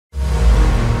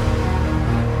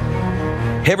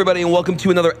Hey everybody, and welcome to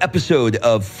another episode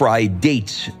of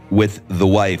Fri-Date with the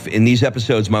Wife. In these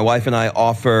episodes, my wife and I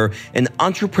offer an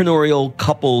entrepreneurial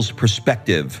couple's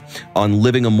perspective on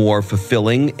living a more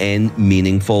fulfilling and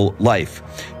meaningful life.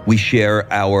 We share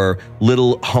our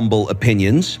little humble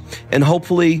opinions and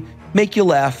hopefully make you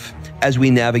laugh as we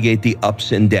navigate the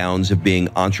ups and downs of being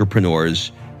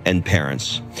entrepreneurs and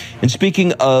parents. And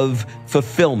speaking of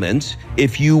fulfillment,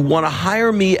 if you want to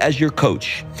hire me as your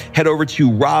coach, head over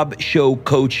to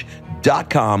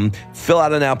robshowcoach.com, fill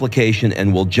out an application,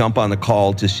 and we'll jump on a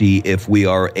call to see if we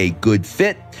are a good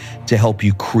fit to help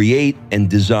you create and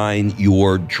design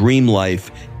your dream life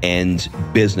and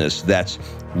business. That's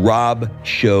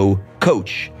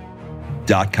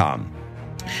robshowcoach.com.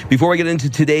 Before we get into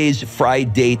today's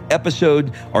Fri-Date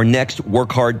episode, our next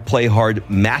Work Hard, Play Hard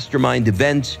mastermind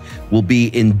event will be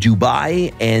in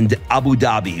Dubai and Abu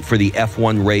Dhabi for the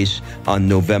F1 race on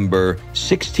November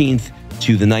 16th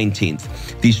to the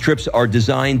 19th. These trips are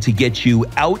designed to get you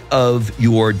out of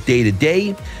your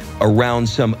day-to-day, around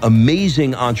some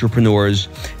amazing entrepreneurs,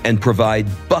 and provide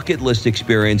bucket list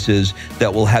experiences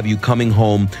that will have you coming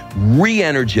home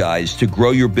re-energized to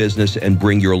grow your business and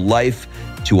bring your life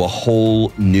to a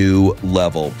whole new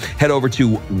level. Head over to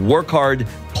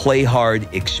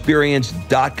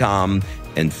workhardplayhardexperience.com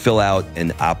and fill out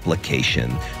an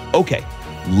application. Okay,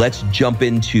 let's jump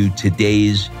into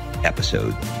today's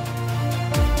episode.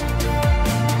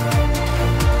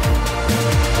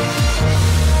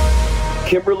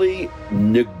 Kimberly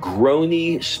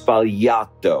Negroni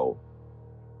Spagliato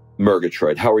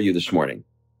Murgatroyd, how are you this morning?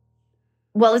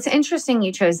 Well, it's interesting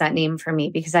you chose that name for me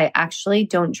because I actually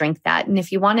don't drink that. And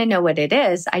if you want to know what it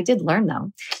is, I did learn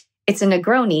though. It's a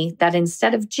Negroni that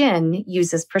instead of gin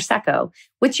uses Prosecco,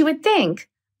 which you would think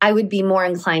I would be more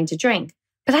inclined to drink.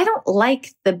 But I don't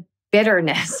like the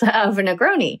bitterness of a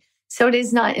Negroni. So it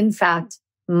is not, in fact,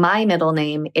 my middle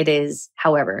name. It is,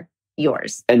 however,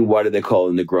 yours. And why do they call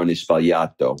it Negroni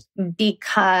Spagliato?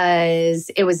 Because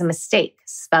it was a mistake.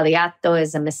 Spagliato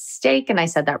is a mistake. And I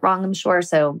said that wrong, I'm sure.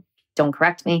 So don't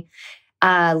correct me.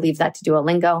 Leave that to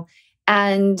Duolingo.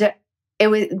 And it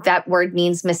was that word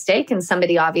means mistake. And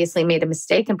somebody obviously made a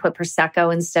mistake and put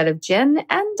Prosecco instead of gin.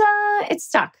 And it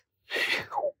stuck.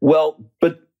 Well,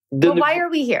 but why are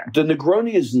we here? The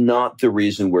Negroni is not the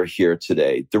reason we're here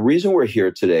today. The reason we're here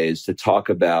today is to talk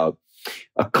about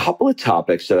a couple of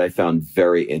topics that I found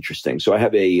very interesting. So I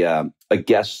have a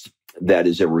guest that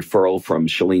is a referral from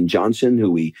Chalene Johnson,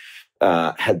 who we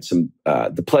had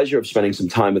the pleasure of spending some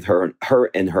time with her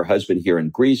and her husband here in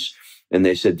Greece. And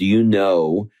they said, do you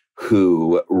know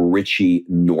who Richie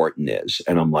Norton is?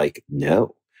 And I'm like,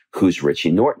 no, who's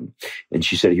Richie Norton? And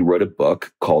she said he wrote a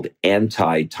book called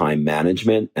Anti-Time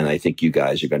Management. And I think you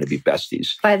guys are going to be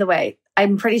besties. By the way,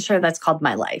 I'm pretty sure that's called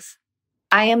my life.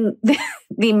 I am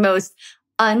the most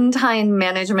untime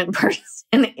management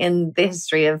person in the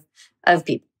history of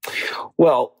people.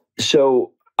 Well,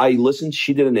 so I listened,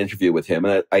 she did an interview with him,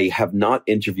 and I have not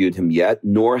interviewed him yet,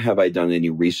 nor have I done any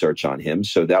research on him.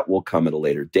 So that will come at a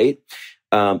later date.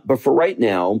 But for right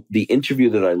now, the interview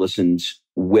that I listened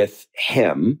with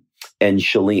him and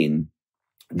Chalene,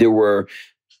 there were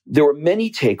many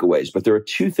takeaways, but there are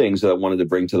two things that I wanted to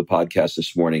bring to the podcast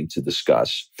this morning to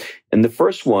discuss. And the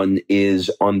first one is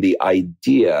on the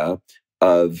idea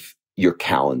of your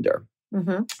calendar.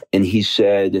 Mm-hmm. And he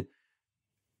said,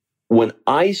 when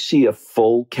I see a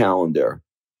full calendar,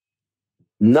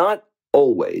 not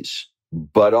always,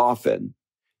 but often,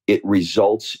 it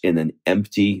results in an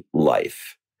empty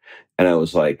life. And I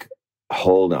was like,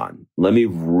 hold on, let me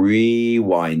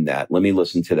rewind that. Let me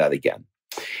listen to that again.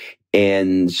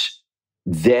 And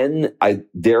then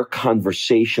their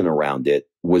conversation around it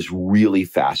was really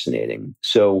fascinating.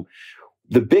 So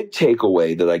the big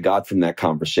takeaway that I got from that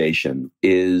conversation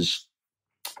is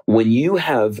when you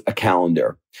have a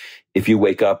calendar, if you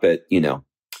wake up at,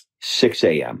 6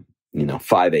 a.m.,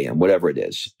 5 a.m., whatever it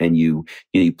is, and you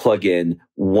plug in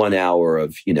 1 hour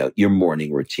of, your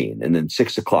morning routine, and then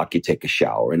 6 o'clock, you take a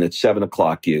shower, and at 7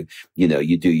 o'clock, you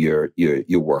do your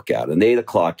workout, and 8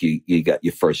 o'clock, you got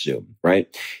your first Zoom,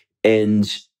 right? And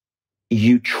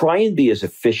you try and be as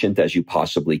efficient as you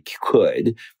possibly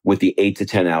could with the 8 to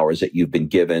 10 hours that you've been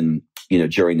given,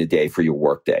 during the day for your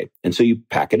workday. And so you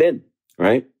pack it in,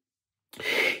 right?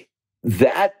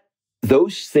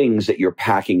 Those things that you're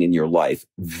packing in your life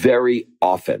very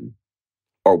often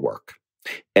are work,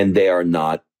 and they are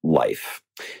not life.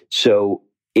 So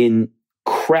in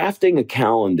crafting a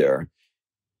calendar,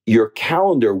 your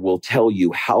calendar will tell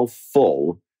you how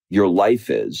full your life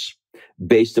is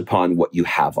based upon what you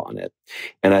have on it.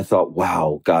 And I thought,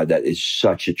 wow, God, that is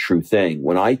such a true thing.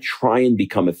 When I try and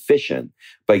become efficient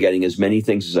by getting as many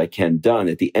things as I can done,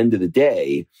 at the end of the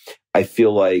day, I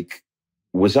feel like,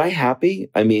 was I happy?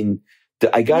 I mean,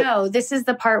 No, this is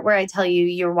the part where I tell you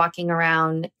you're walking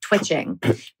around twitching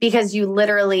because you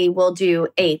literally will do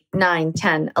 8, 9,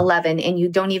 10, 11, and you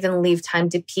don't even leave time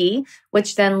to pee,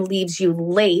 which then leaves you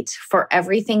late for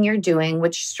everything you're doing,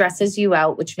 which stresses you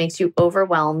out, which makes you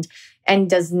overwhelmed and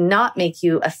does not make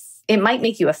you, it might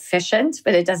make you efficient,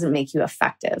 but it doesn't make you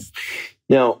effective.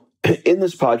 Now, in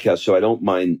this podcast, so I don't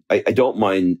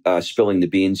mind spilling the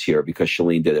beans here because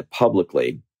Chalene did it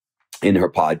publicly in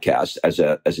her podcast as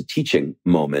a teaching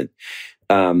moment.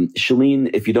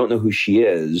 Chalene, if you don't know who she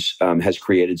is, has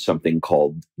created something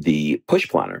called the Push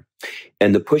Planner.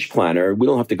 And the Push Planner, we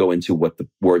don't have to go into what the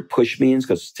word push means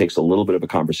because it takes a little bit of a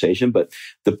conversation, but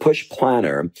the Push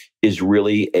Planner is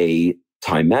really a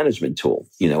time management tool.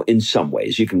 In some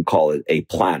ways you can call it a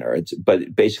planner, but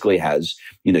it basically has,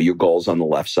 your goals on the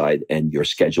left side and your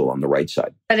schedule on the right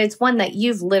side. But it's one that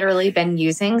you've literally been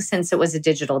using since it was a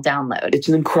digital download. It's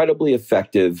an incredibly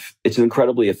effective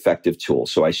tool.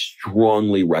 So I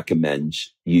strongly recommend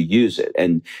you use it.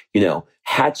 And,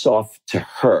 hats off to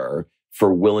her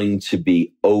for willing to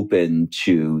be open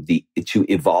to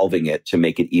evolving it to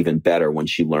make it even better when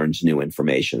she learns new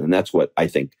information. And that's what I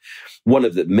think one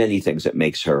of the many things that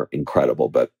makes her incredible.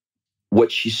 But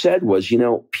what she said was,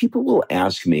 people will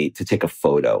ask me to take a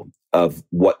photo of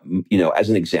what, as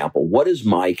an example, what does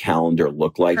my calendar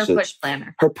look like? Her push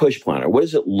planner. Her push planner. What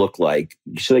does it look like?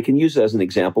 So they can use it as an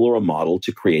example or a model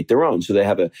to create their own. So they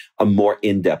have a more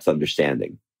in-depth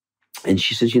understanding. And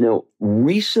she says,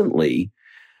 recently,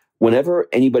 whenever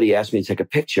anybody asks me to take a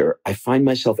picture, I find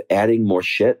myself adding more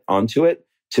shit onto it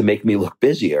to make me look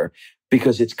busier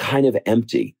because it's kind of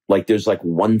empty. Like there's like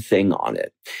one thing on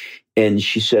it. And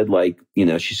she said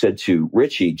she said to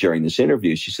Richie during this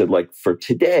interview, she said, for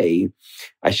today,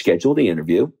 I scheduled the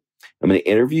interview. I'm going to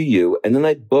interview you. And then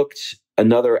I booked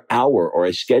another hour, or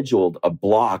I scheduled a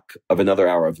block of another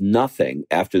hour of nothing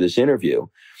after this interview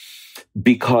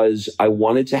because I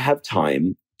wanted to have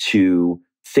time to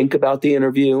think about the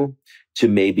interview, to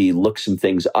maybe look some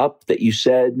things up that you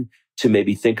said, to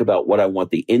maybe think about what I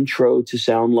want the intro to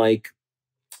sound like.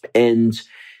 And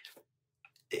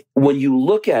when you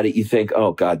look at it, you think,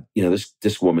 oh God,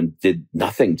 this woman did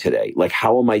nothing today. Like,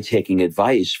 how am I taking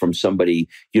advice from somebody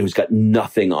who's got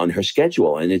nothing on her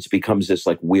schedule? And it becomes this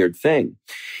like weird thing.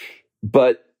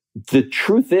 But the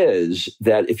truth is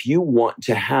that if you want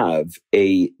to have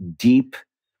a deep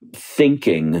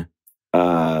thinking,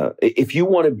 if you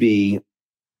want to be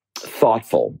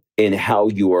thoughtful in how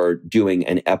you are doing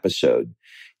an episode,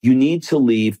 you need to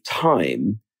leave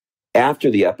time after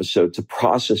the episode to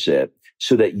process it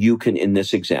so that you can, in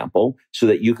this example, so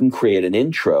that you can create an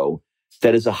intro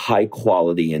that is a high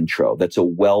quality intro. That's a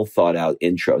well thought out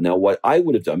intro. Now, what I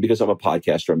would have done, because I'm a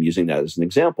podcaster, I'm using that as an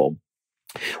example.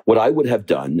 What I would have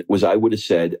done was I would have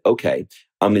said, okay,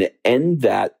 I'm going to end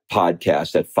that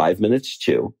podcast at 5 minutes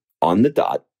to on the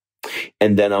dot.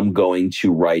 And then I'm going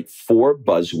to write 4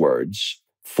 buzzwords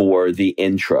for the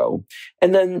intro.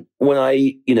 And then when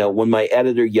when my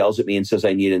editor yells at me and says,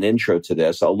 I need an intro to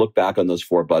this, I'll look back on those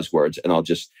 4 buzzwords and I'll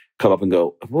just come up and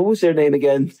go, what was their name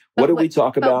again? What did we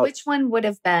talk about? Which one would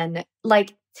have been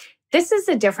this is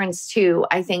a difference too,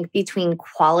 I think, between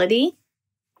quality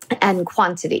and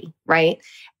quantity, right?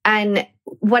 And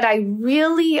what I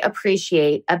really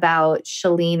appreciate about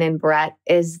Chalene and Brett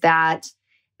is that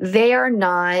they are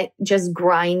not just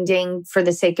grinding for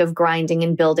the sake of grinding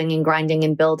and building and grinding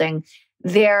and building.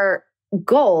 Their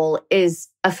goal is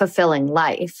a fulfilling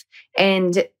life.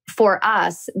 And for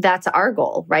us, that's our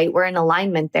goal, right? We're in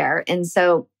alignment there. And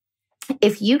so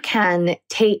if you can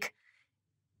take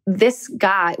this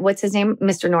guy, what's his name?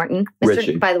 Mr. Norton.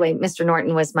 Richie. By the way, Mr.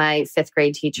 Norton was my 5th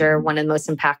grade teacher, one of the most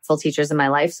impactful teachers in my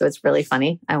life. So it's really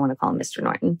funny. I want to call him Mr.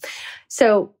 Norton.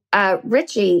 So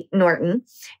Richie Norton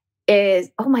is,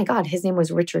 oh my God, his name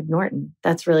was Richard Norton.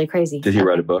 That's really crazy. Did he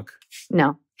write a book?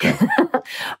 No.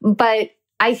 But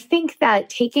I think that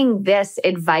taking this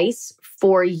advice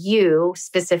for you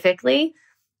specifically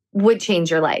would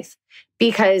change your life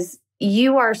because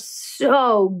you are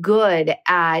so good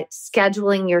at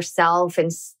scheduling yourself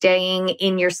and staying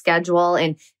in your schedule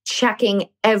and checking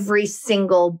every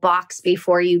single box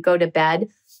before you go to bed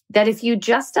that if you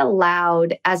just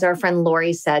allowed, as our friend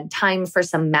Lori said, time for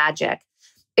some magic,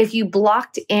 if you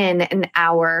blocked in an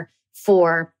hour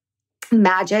for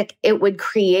magic, it would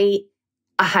create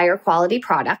a higher quality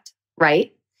product,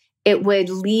 right? It would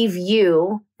leave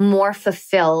you more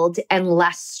fulfilled and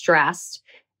less stressed.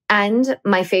 And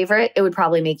my favorite, it would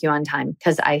probably make you on time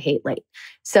because I hate late.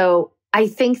 So I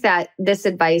think that this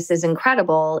advice is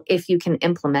incredible if you can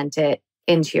implement it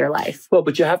into your life. Well,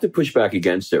 but you have to push back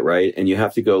against it, right? And you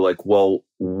have to go like, well,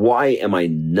 why am I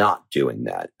not doing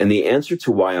that? And the answer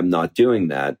to why I'm not doing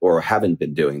that or haven't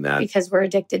been doing that. Because we're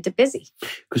addicted to busy.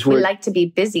 Because we like to be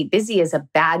busy. Busy is a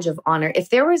badge of honor. If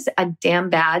there was a damn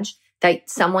badge that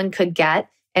someone could get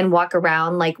and walk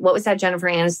around, like what was that Jennifer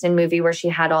Aniston movie where she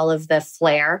had all of the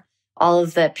flair, all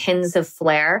of the pins of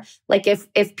flair? Like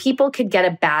if people could get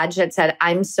a badge that said,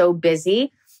 I'm so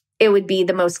busy, it would be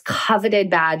the most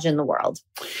coveted badge in the world.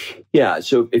 Yeah.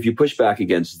 So if you push back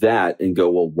against that and go,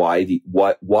 well,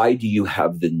 why do you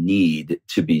have the need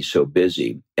to be so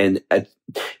busy? And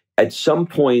at some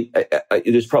point,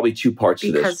 there's probably two parts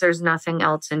to this. Because there's nothing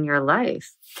else in your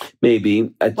life. Maybe.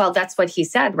 Well, that's what he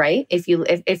said, right? If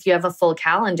you have a full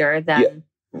calendar, then.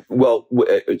 Yeah. Well,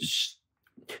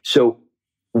 so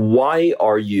why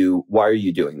are you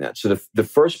doing that? So the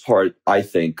first part, I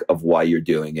think, of why you're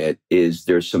doing it is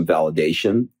there's some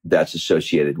validation that's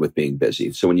associated with being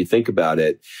busy. So when you think about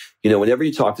it, whenever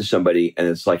you talk to somebody and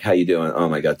it's like, how you doing? Oh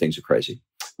my God, things are crazy.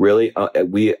 Really?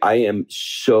 I am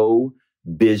so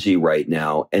busy right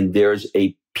now. And there's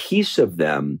a piece of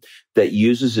them that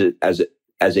uses it as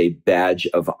a badge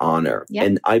of honor. Yep.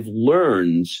 And I've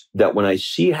learned that when I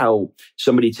see how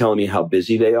somebody telling me how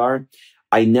busy they are,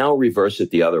 I now reverse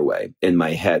it the other way in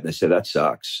my head. And I say, that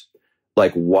sucks.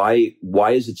 Like, why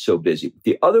is it so busy?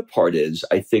 The other part is,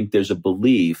 I think there's a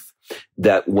belief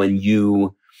that when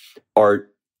you are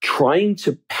trying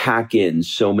to pack in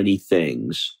so many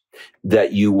things,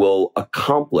 that you will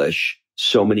accomplish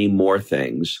so many more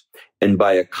things. And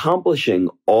by accomplishing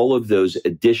all of those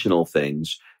additional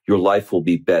things, your life will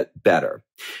be better.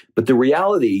 But the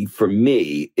reality for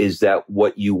me is that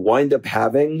what you wind up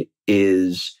having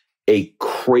is a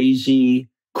crazy,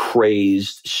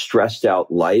 crazed, stressed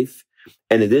out life.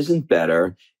 And it isn't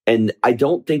better. And I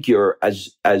don't think you're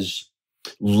as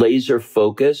laser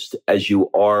focused as you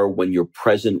are when you're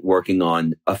present working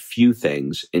on a few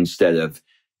things instead of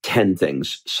 10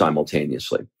 things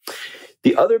simultaneously.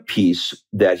 The other piece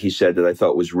that he said that I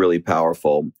thought was really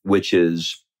powerful, which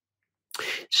is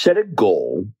set a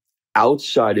goal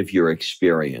outside of your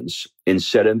experience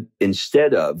instead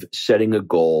of setting a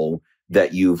goal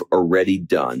that you've already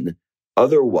done.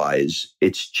 Otherwise,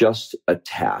 it's just a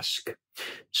task.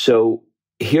 So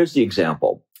here's the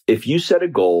example. If you set a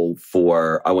goal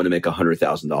for, I want to make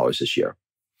 $100,000 this year,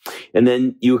 and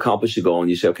then you accomplish the goal and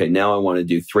you say, okay, now I want to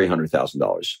do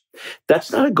 $300,000.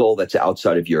 That's not a goal that's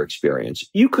outside of your experience.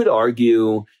 You could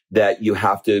argue that you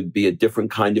have to be a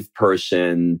different kind of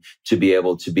person to be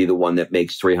able to be the one that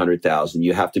makes 300,000.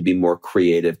 You have to be more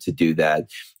creative to do that.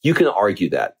 You can argue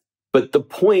that. But the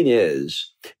point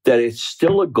is that it's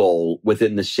still a goal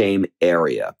within the same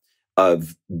area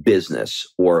of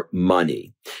business or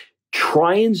money.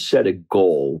 Try and set a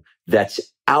goal that's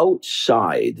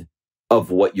outside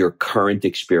of what your current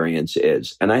experience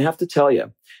is. And I have to tell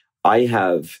you, I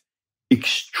have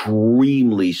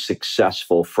extremely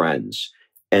successful friends.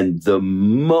 And the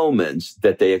moment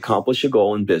that they accomplish a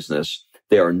goal in business,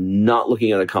 they are not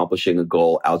looking at accomplishing a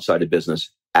goal outside of business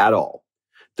at all.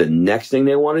 The next thing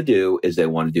they want to do is they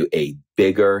want to do a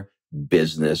bigger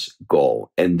business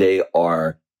goal. And they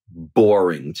are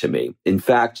boring to me. In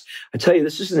fact, I tell you,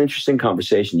 this is an interesting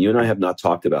conversation. You and I have not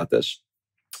talked about this.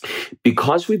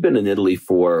 Because we've been in Italy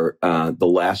for the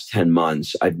last 10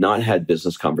 months, I've not had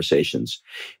business conversations.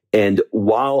 And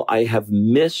while I have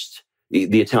missed,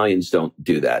 the Italians don't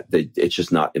do that. It's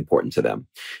just not important to them.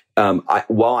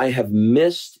 While I have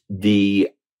missed the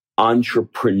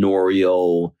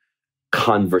entrepreneurial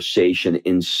conversation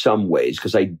in some ways,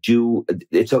 because I do,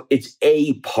 it's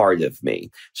a part of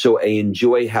me. So I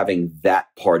enjoy having that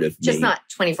part of me. Just not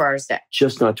 24 hours a day.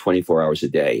 Just not 24 hours a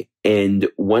day. And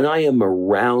when I am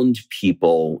around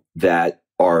people that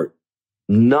are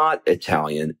not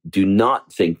Italian, do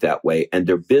not think that way, and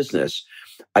their business,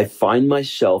 I find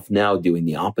myself now doing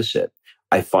the opposite.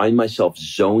 I find myself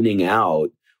zoning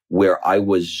out where I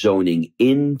was zoning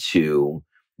into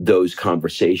those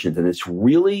conversations. And it's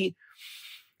really,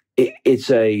 it's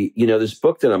this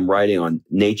book that I'm writing on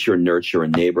nature, nurture,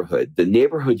 and neighborhood. The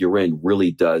neighborhood you're in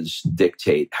really does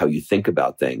dictate how you think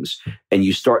about things, and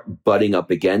you start butting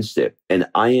up against it. And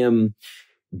I am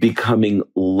becoming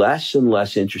less and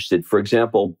less interested. For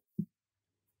example,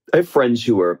 I have friends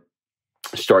who are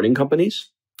starting companies,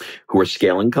 who are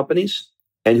scaling companies,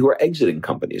 and who are exiting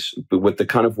companies. But with the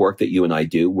kind of work that you and I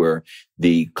do, where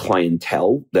the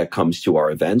clientele that comes to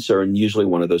our events are in usually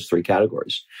one of those three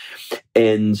categories.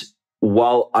 And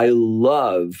while I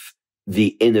love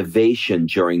the innovation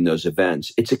during those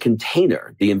events. It's a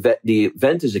container. The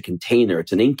event is a container.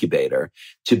 It's an incubator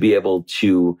to be able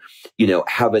to,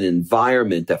 have an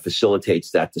environment that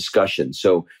facilitates that discussion.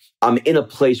 So I'm in a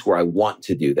place where I want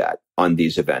to do that on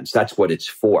these events. That's what it's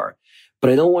for. But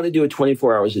I don't want to do it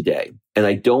 24 hours a day. And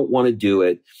I don't want to do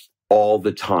it all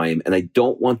the time. And I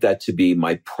don't want that to be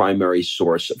my primary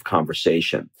source of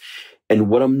conversation. And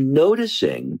what I'm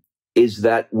noticing is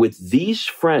that with these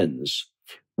friends,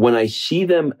 when I see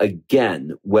them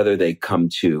again, whether they come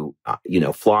to,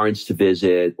 Florence to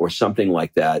visit or something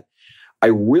like that, I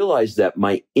realize that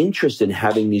my interest in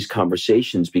having these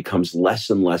conversations becomes less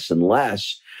and less and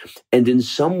less. And in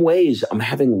some ways, I'm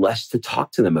having less to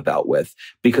talk to them about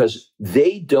because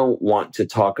they don't want to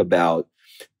talk about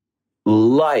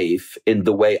life in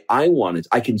the way I want it.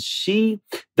 I can see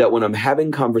that when I'm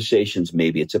having conversations,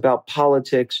 maybe it's about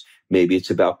politics, maybe it's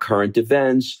about current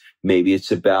events, maybe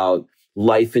it's about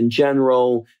life in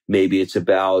general, maybe it's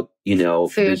about,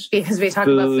 food, because we talk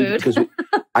about food. Because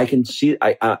I can see,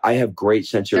 I have great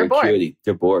sensory acuity.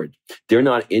 They're bored. They're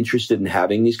not interested in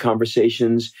having these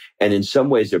conversations. And in some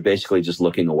ways, they're basically just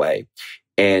looking away.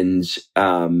 And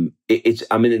I'm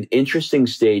in an interesting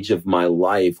stage of my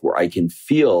life where I can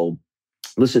feel,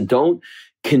 listen, don't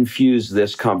confuse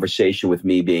this conversation with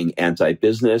me being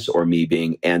anti-business or me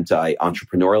being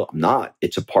anti-entrepreneurial. I'm not.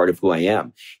 It's a part of who I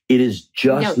am. It is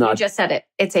just not. You just said it.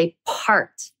 It's a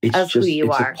part of who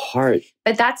you are. It's a part.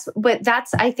 But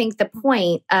that's, I think, the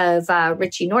point of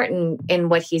Richie Norton in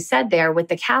what he said there with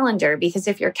the calendar. Because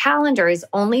if your calendar is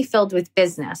only filled with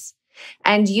business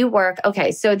and you work,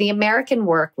 so the American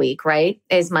work week, right,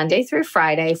 is Monday through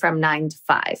Friday from 9 to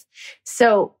 5.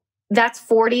 So that's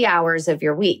 40 hours of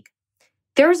your week.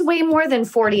 There's way more than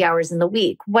 40 hours in the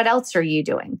week. What else are you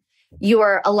doing?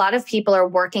 A lot of people are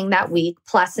working that week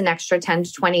plus an extra 10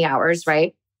 to 20 hours,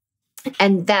 right?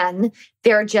 And then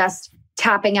they're just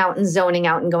tapping out and zoning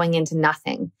out and going into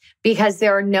nothing because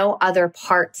there are no other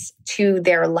parts to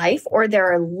their life, or there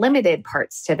are limited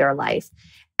parts to their life.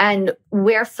 And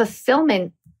where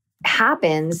fulfillment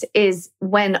happens is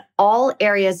when all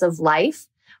areas of life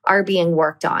are being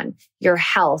worked on. Your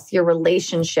health, your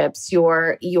relationships,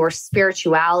 your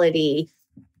spirituality,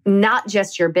 not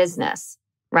just your business,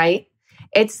 right?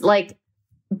 It's like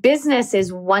business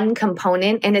is one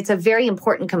component, and it's a very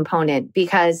important component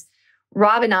because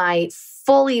Rob and I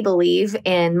fully believe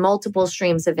in multiple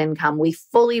streams of income. We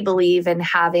fully believe in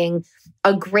having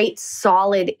a great,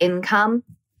 solid income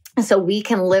so we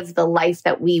can live the life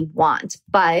that we want.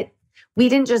 But we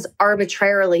didn't just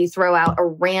arbitrarily throw out a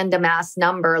random ass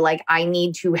number like I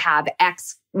need to have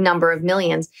X number of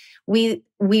millions. We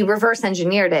reverse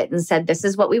engineered it and said, this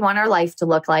is what we want our life to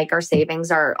look like, our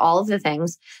savings, our all of the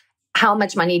things. How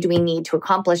much money do we need to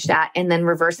accomplish that? And then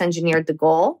reverse engineered the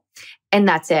goal. And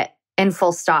that's it. And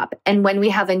full stop. And when we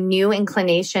have a new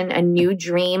inclination, a new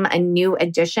dream, a new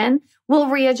addition, we'll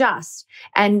readjust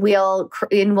and we'll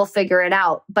figure it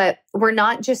out. But we're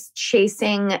not just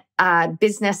chasing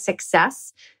business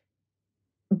success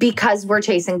because we're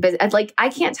chasing business. Like, I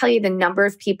can't tell you the number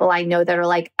of people I know that are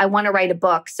like, I want to write a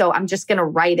book, so I'm just going to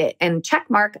write it and check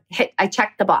mark, I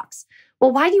checked the box.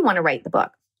 Well, why do you want to write the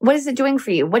book? What is it doing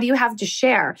for you? What do you have to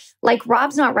share? Like,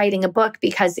 Rob's not writing a book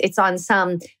because it's on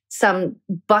some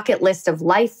bucket list of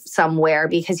life somewhere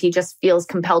because he just feels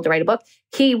compelled to write a book.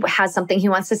 He has something he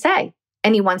wants to say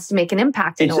and he wants to make an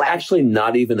impact in a way. It's actually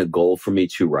not even a goal for me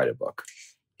to write a book.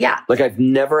 Yeah. Like, I've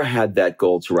never had that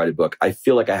goal to write a book. I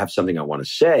feel like I have something I want to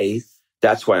say.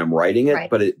 That's why I'm writing it.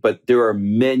 Right. But there are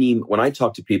many, when I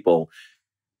talk to people,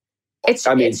 it's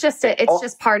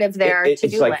just part of their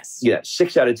to-do list. Yeah,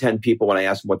 6 out of 10 people, when I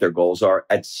ask them what their goals are,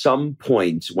 at some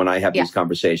point when I have these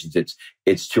conversations,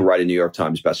 it's to write a New York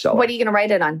Times bestseller. What are you going to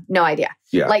write it on? No idea.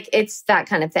 Yeah. Like, it's that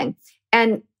kind of thing.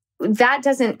 And that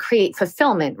doesn't create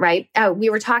fulfillment, right? We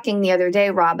were talking the other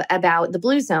day, Rob, about the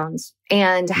blue zones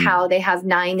and how they have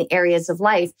 9 areas of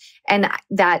life and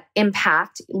that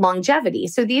impact longevity.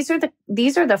 So these are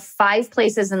the 5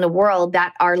 places in the world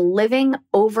that are living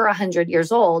over 100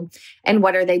 years old. And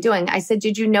what are they doing? I said,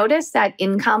 did you notice that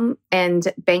income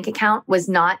and bank account was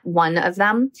not one of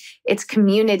them? It's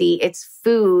community, it's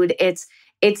food, it's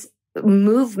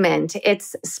movement,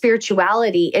 it's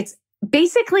spirituality, it's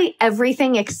basically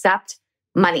everything except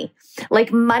money.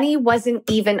 Like, money wasn't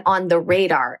even on the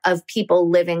radar of people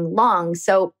living long.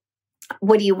 So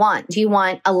what do you want? Do you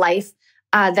want a life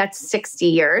that's 60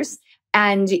 years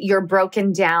and you're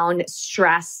broken down,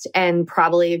 stressed, and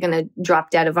probably you're going to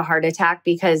drop dead of a heart attack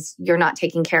because you're not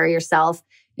taking care of yourself?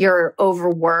 You're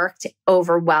overworked,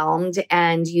 overwhelmed,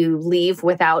 and you leave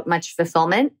without much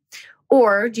fulfillment?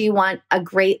 Or do you want a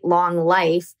great long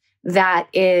life that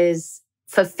is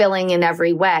fulfilling in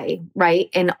every way, right?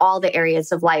 In all the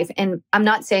areas of life. And I'm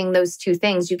not saying those two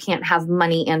things, you can't have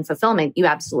money and fulfillment. You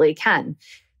absolutely can.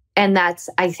 And that's,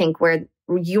 I think, where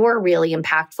you're really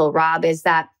impactful, Rob, is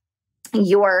that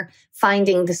you're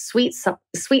finding the sweet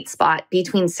spot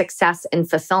between success and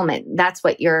fulfillment. That's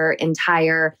what your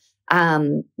entire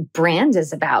brand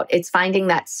is about. It's finding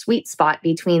that sweet spot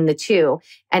between the two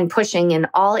and pushing in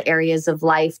all areas of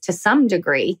life to some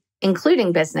degree,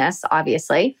 including business,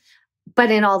 obviously,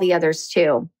 but in all the others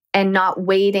too. And not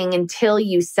waiting until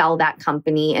you sell that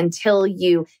company, until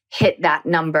you hit that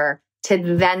number to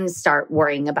then start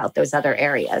worrying about those other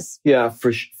areas. Yeah,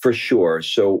 for sure.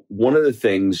 So one of the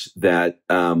things that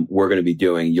we're going to be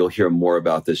doing, you'll hear more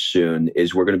about this soon,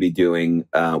 is we're going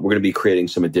to be creating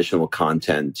some additional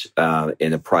content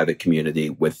in a private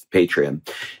community with Patreon.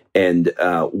 And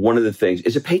one of the things,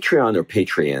 is it Patreon or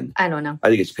Patreon? I don't know. I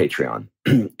think it's Patreon.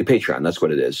 Patreon, that's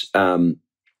what it is.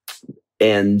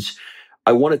 And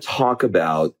I want to talk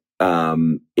about,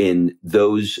 in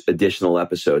those additional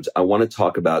episodes, I want to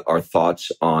talk about our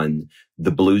thoughts on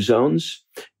the blue zones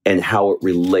and how it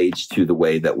relates to the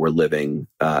way that we're living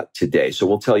today. So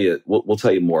we'll tell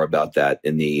you more about that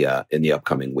in the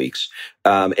upcoming weeks.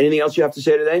 Anything else you have to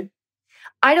say today?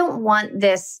 I don't want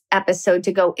this episode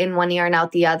to go in one ear and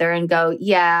out the other and go,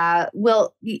 yeah,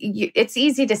 well, it's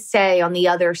easy to say on the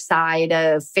other side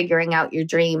of figuring out your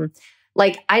dream.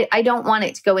 Like, I don't want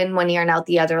it to go in one ear and out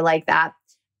the other like that.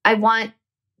 I want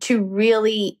to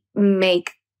really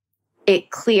make it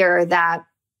clear that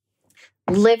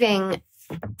living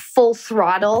full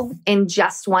throttle in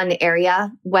just one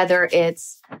area, whether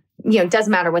it's, doesn't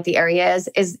matter what the area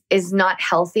is not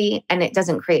healthy, and it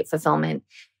doesn't create fulfillment.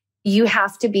 You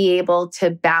have to be able to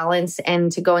balance,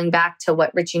 and to going back to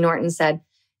what Richie Norton said,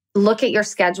 look at your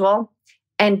schedule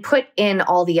and put in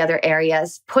all the other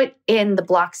areas, put in the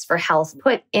blocks for health,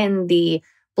 put in the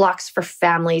blocks for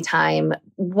family time.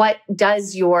 What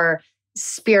does your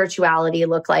spirituality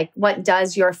look like? What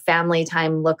does your family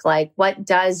time look like? What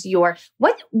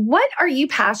are you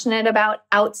passionate about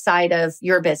outside of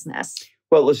your business?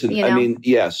 Well, listen, I mean,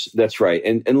 yes, that's right.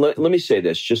 And let me say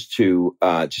this just to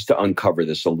uncover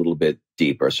this a little bit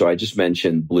deeper. So I just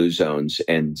mentioned Blue Zones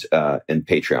and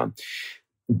Patreon.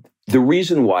 The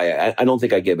reason why I don't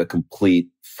think I gave a complete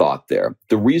thought there.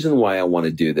 The reason why I want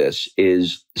to do this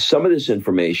is some of this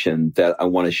information that I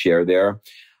want to share there,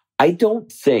 I don't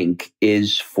think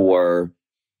is for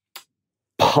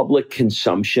public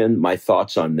consumption, my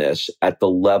thoughts on this, at the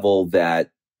level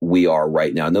that we are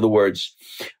right now. In other words,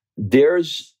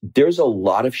 there's a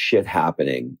lot of shit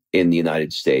happening in the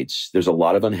United States. There's a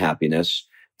lot of unhappiness.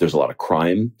 There's a lot of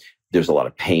crime. There's a lot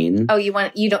of pain. Oh, you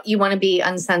want to be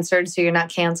uncensored so you're not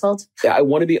canceled? Yeah, I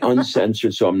want to be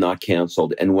uncensored so I'm not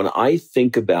canceled. And when I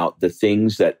think about the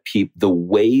things that the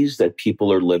ways that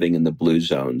people are living in the blue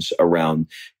zones around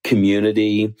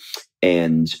community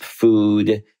and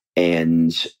food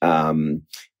and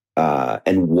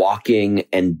walking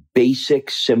and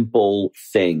basic, simple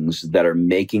things that are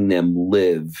making them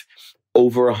live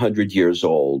over 100 years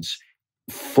old,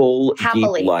 full,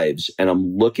 happily, deep lives. And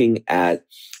I'm looking at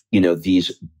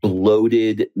these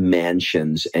bloated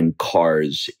mansions and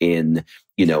cars in,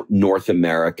 North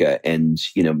America and,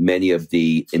 many of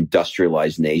the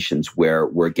industrialized nations where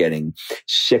we're getting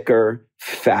sicker,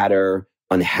 fatter,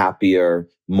 unhappier,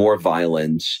 more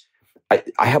violent.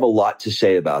 I have a lot to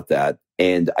say about that.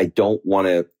 And I don't want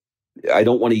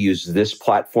to use this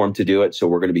platform to do it. So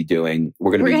we're going to be doing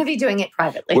it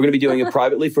privately. We're going to be doing it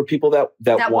privately for people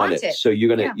that want it. So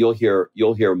you'll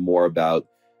hear more about,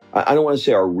 I don't want to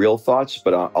say our real thoughts,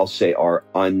 but I'll say our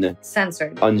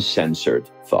uncensored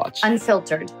thoughts.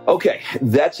 Unfiltered. Okay.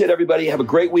 That's it, everybody. Have a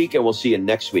great week, and we'll see you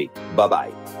next week.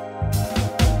 Bye-bye.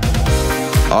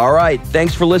 All right.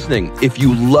 Thanks for listening. If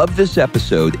you love this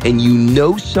episode and you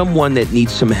know someone that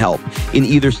needs some help in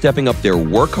either stepping up their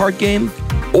work hard game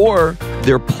or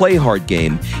their play hard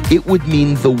game, it would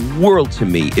mean the world to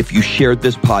me if you shared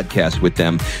this podcast with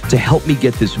them to help me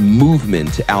get this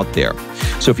movement out there.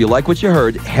 So if you like what you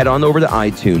heard, head on over to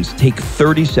iTunes, take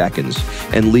 30 seconds,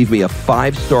 and leave me a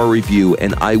 5-star review,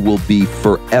 and I will be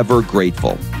forever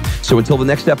grateful. So until the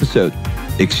next episode,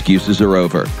 excuses are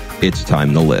over. It's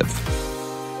time to live.